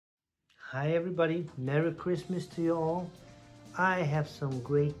Hi everybody, Merry Christmas to you all. I have some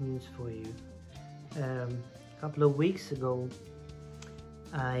great news for you. A couple of weeks ago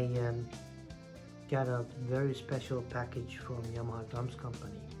I got a very special package from Yamaha Drums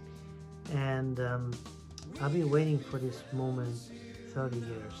Company, and I've been waiting for this moment 30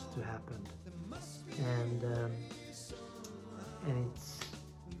 years to happen, and it's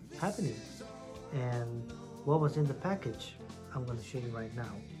happening. And what was in the package I'm going to show you right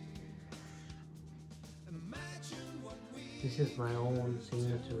now. This is my own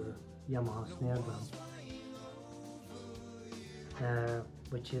signature Yamaha snare drum,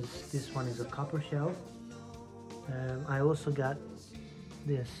 this one is a copper shell. I also got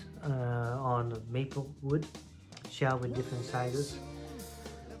this on maple wood shell with different sizes,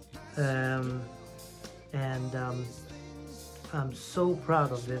 and I'm so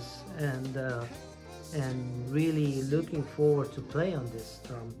proud of this, and really looking forward to play on this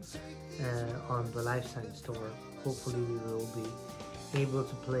drum on the Lifetime store. Hopefully we will be able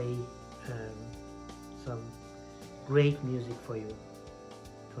to play some great music for you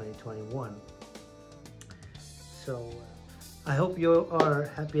 2021. So I hope you are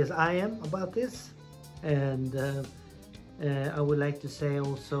happy as I am about this, and I would like to say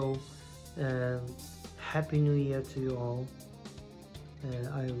also Happy New Year to you all.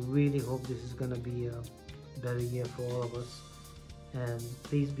 I really hope this is gonna be a better year for all of us, and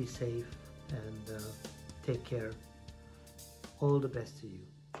please be safe and take care. All the best to you.